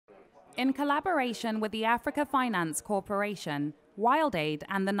In collaboration with the Africa Finance Corporation, WildAid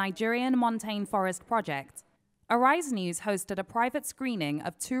and the Nigerian Montane Forest Project, Arise News hosted a private screening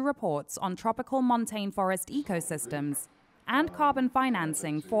of 2 reports on tropical montane forest ecosystems and carbon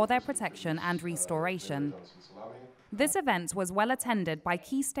financing for their protection and restoration. This event was well attended by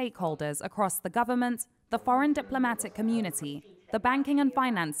key stakeholders across the government, the foreign diplomatic community, the banking and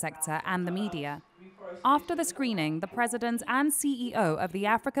finance sector, and the media. After the screening, the president and CEO of the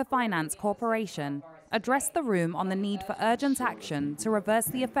Africa Finance Corporation addressed the room on the need for urgent action to reverse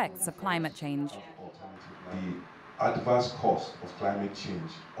the effects of climate change. The adverse cost of climate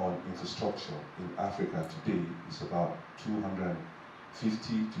change on infrastructure in Africa today is about $250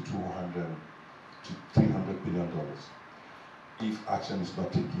 to $300 billion if action is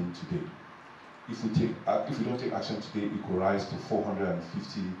not taken today. If we don't take action today, it could rise to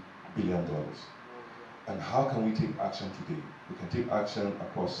 $450 billion. And how can we take action today? We can take action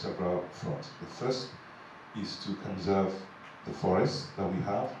across several fronts. The first is to conserve the forests that we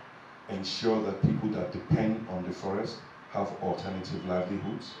have, ensure that people that depend on the forest have alternative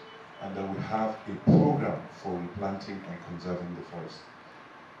livelihoods, and that we have a program for replanting and conserving the forest.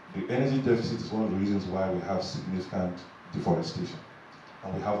 The energy deficit is one of the reasons why we have significant deforestation,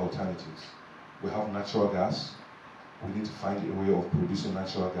 and we have alternatives. We have natural gas. We need to find a way of producing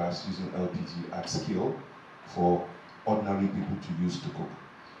natural gas using LPG at scale for ordinary people to use to cook.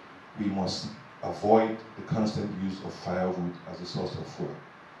 We must avoid the constant use of firewood as a source of fuel.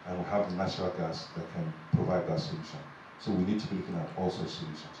 And we have the natural gas that can provide that solution. So we need to be looking at all such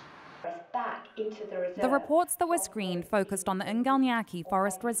solutions. The reports that were screened focused on the Ngalnyaki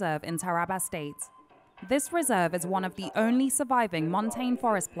Forest Reserve in Taraba State. This reserve is one of the only surviving montane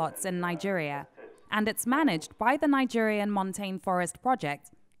forest plots in Nigeria, and it's managed by the Nigerian Montane Forest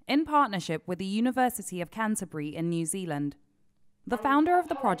Project in partnership with the University of Canterbury in New Zealand. The founder of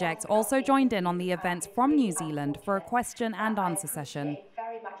the project also joined in on the event from New Zealand for a question and answer session.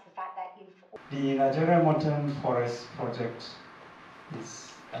 The Nigerian Montane Forest Project is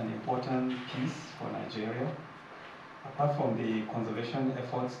an important piece for Nigeria. Apart from the conservation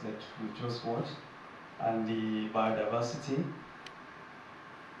efforts that we've just watched and the biodiversity,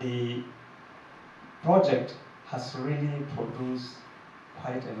 the project has really produced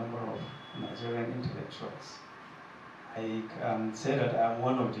quite a number of Nigerian intellectuals. I can say that I'm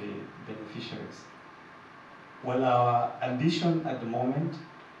one of the beneficiaries. Well, our ambition at the moment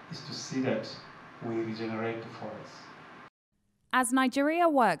is to see that we regenerate the forests. As Nigeria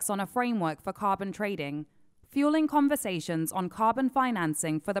works on a framework for carbon trading, fueling conversations on carbon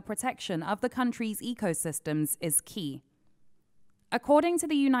financing for the protection of the country's ecosystems is key. According to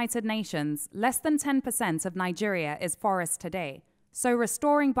the United Nations, less than 10% of Nigeria is forest today, so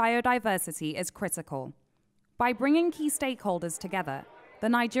restoring biodiversity is critical. By bringing key stakeholders together, the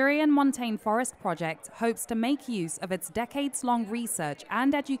Nigerian Montane Forest Project hopes to make use of its decades-long research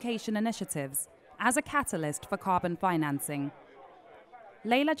and education initiatives as a catalyst for carbon financing.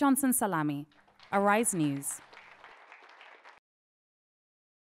 Laila Johnson-Salami, Arise News.